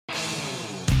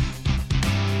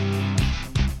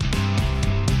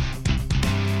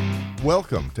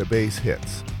Welcome to Bass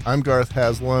Hits. I'm Garth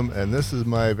Haslam, and this is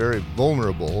my very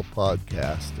vulnerable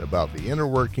podcast about the inner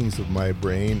workings of my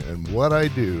brain and what I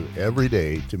do every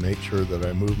day to make sure that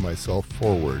I move myself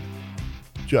forward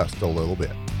just a little bit.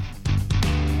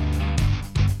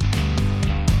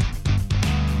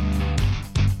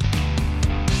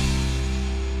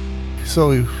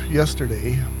 So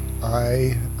yesterday,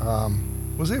 I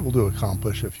was able to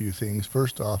accomplish a few things.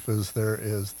 First off, there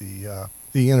is the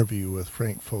interview with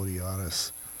Frank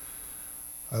Photiadis.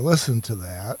 I listened to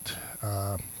that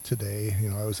today.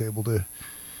 I was able to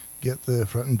get the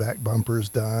front and back bumpers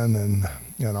done and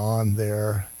on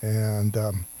there, and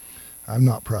I'm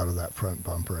not proud of that front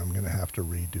bumper. I'm going to have to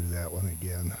redo that one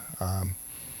again.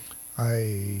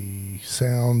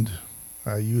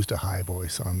 I used a high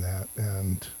voice on that,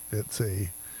 and it's a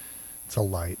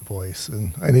light voice,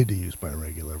 and I need to use my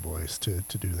regular voice to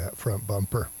do that front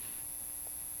bumper.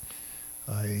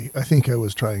 I think I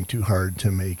was trying too hard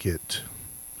to make it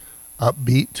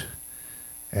upbeat,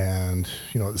 and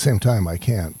at the same time I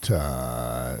can't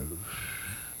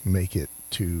make it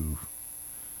too.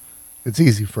 It's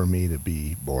easy for me to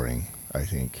be boring, I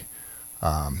think,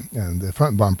 and the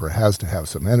front bumper has to have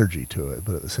some energy to it,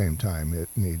 but at the same time it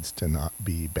needs to not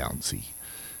be bouncy,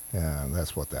 and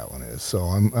that's what that one is. So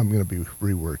I'm going to be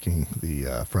reworking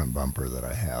the front bumper that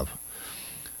I have.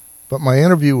 But my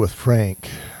interview with Frank,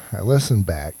 I listened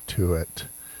back to it,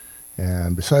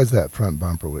 and besides that front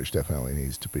bumper, which definitely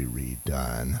needs to be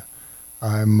redone,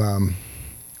 I'm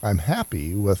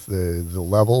happy with the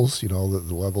levels. That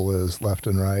the level is left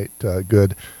and right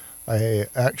good. I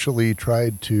actually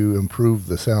tried to improve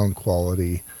the sound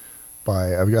quality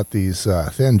I've got these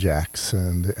thin jacks,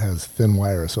 and it has thin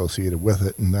wire associated with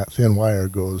it, and that thin wire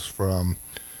goes from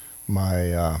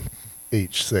my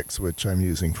H6, which I'm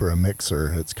using for a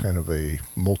mixer. It's kind of a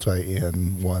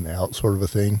multi-in, one out sort of a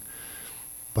thing,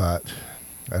 but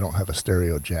I don't have a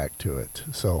stereo jack to it.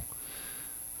 So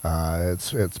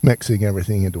it's mixing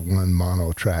everything into one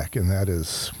mono track, and that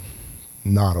is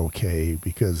not okay,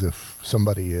 because if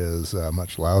somebody is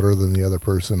much louder than the other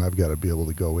person, I've got to be able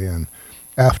to go in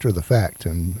after the fact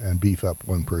and beef up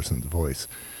one person's voice.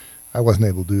 I wasn't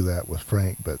able to do that with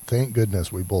Frank, but thank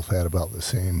goodness we both had about the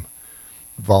same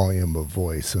volume of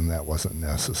voice, and that wasn't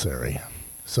necessary.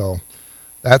 So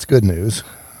that's good news,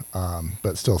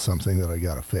 but still something that I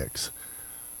got to fix.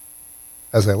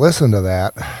 As I listen to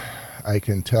that, I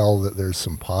can tell that there's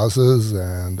some pauses,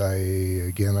 and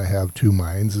I have two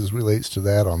minds as relates to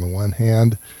that. On the one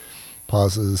hand,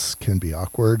 pauses can be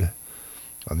awkward.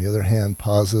 On the other hand,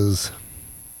 pauses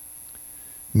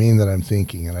mean that I'm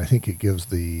thinking, and I think it gives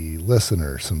the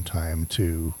listener some time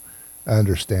to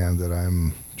understand that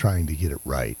I'm trying to get it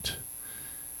right.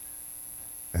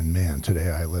 And man, today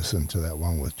I listened to that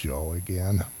one with Jo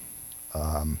again.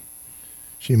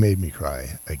 She made me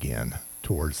cry again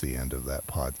towards the end of that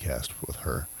podcast with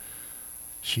her.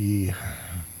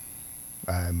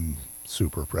 I'm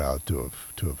super proud to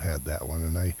have had that one,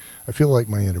 and I feel like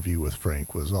my interview with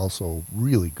Frank was also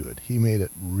really good. He made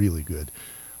it really good.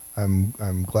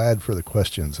 I'm glad for the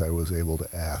questions I was able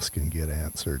to ask and get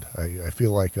answered. I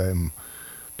feel like I'm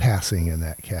passing in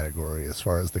that category as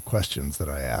far as the questions that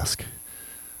I ask.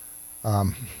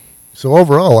 So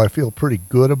overall, I feel pretty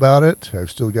good about it.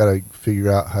 I've still got to figure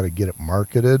out how to get it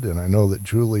marketed, and I know that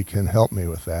Julie can help me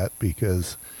with that,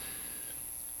 because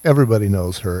everybody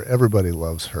knows her, everybody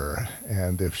loves her,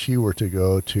 and if she were to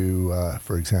go to,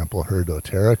 for example, her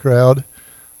doTERRA crowd,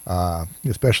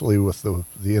 especially with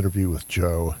the interview with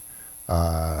Jo,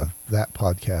 that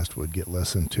podcast would get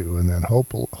listened to and then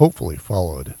hopefully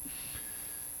followed.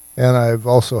 And I've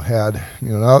also had,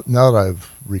 now that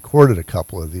I've recorded a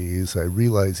couple of these, I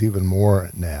realize even more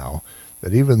now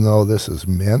that even though this is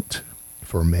meant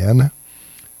for men,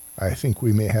 I think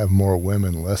we may have more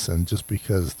women listen, just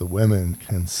because the women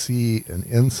can see an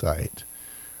insight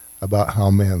about how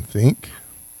men think,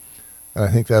 and I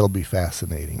think that'll be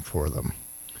fascinating for them.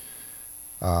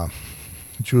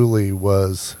 Julie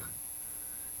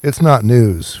it's not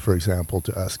news, for example,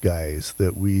 to us guys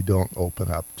that we don't open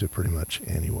up to pretty much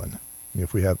anyone.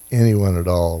 If we have anyone at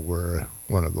all, we're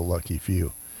one of the lucky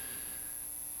few.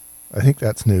 I think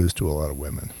that's news to a lot of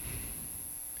women.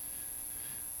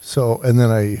 So, and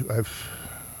then I've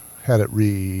had it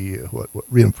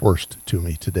reinforced to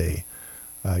me today,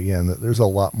 again, that there's a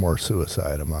lot more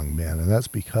suicide among men, and that's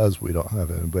because we don't have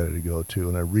anybody to go to.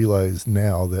 And I realize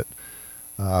now that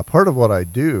part of what I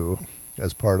do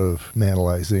as part of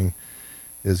Manalizing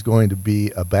is going to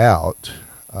be about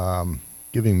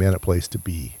giving men a place to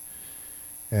be.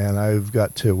 and I've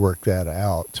got to work that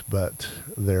out. But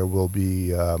there will be,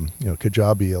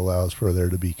 Kajabi allows for there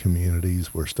to be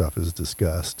communities where stuff is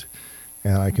discussed,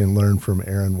 and I can learn from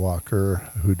Aaron Walker,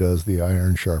 who does the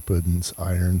Iron Sharpens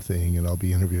Iron thing, and I'll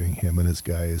be interviewing him and his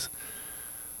guys.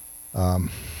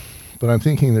 But I'm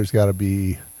thinking there's got to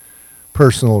be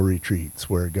personal retreats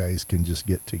where guys can just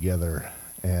get together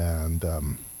and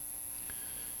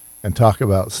talk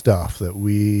about stuff that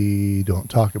we don't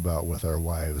talk about with our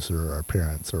wives or our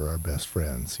parents or our best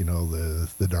friends.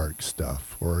 The dark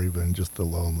stuff, or even just the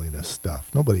loneliness stuff.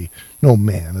 No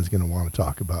man is going to want to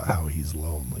talk about how he's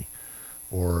lonely,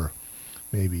 or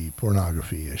maybe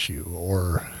pornography issue,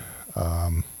 or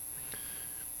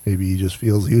maybe he just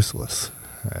feels useless,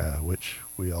 which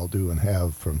we all do and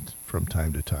have from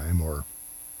time to time, or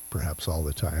perhaps all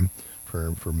the time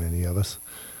for many of us.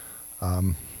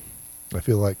 I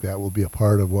feel like that will be a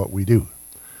part of what we do.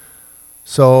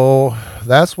 So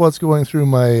that's what's going through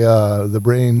my the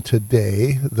brain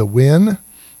today. The win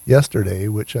yesterday,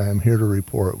 which I am here to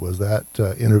report, was that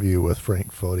interview with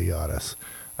Frank Photiadis.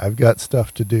 I've got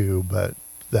stuff to do, but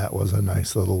that was a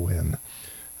nice little win.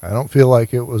 I don't feel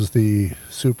like it was the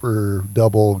super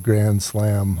double grand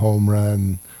slam home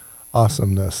run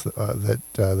awesomeness that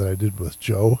I did with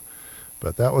Joe,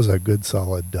 but that was a good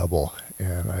solid double,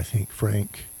 and I think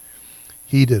Frank,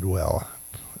 he did well.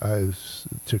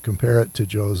 To compare it to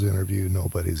Joe's interview,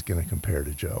 nobody's going to compare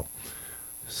to Joe.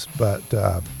 But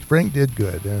Frank did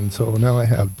good, and so now I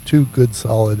have two good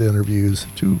solid interviews,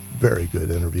 two very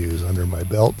good interviews under my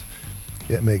belt.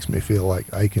 It makes me feel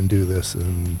like I can do this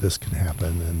and this can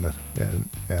happen,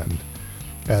 and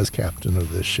as captain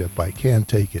of this ship, I can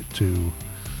take it to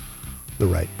the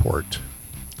right port.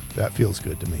 That feels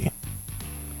good to me.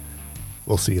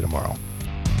 We'll see you tomorrow.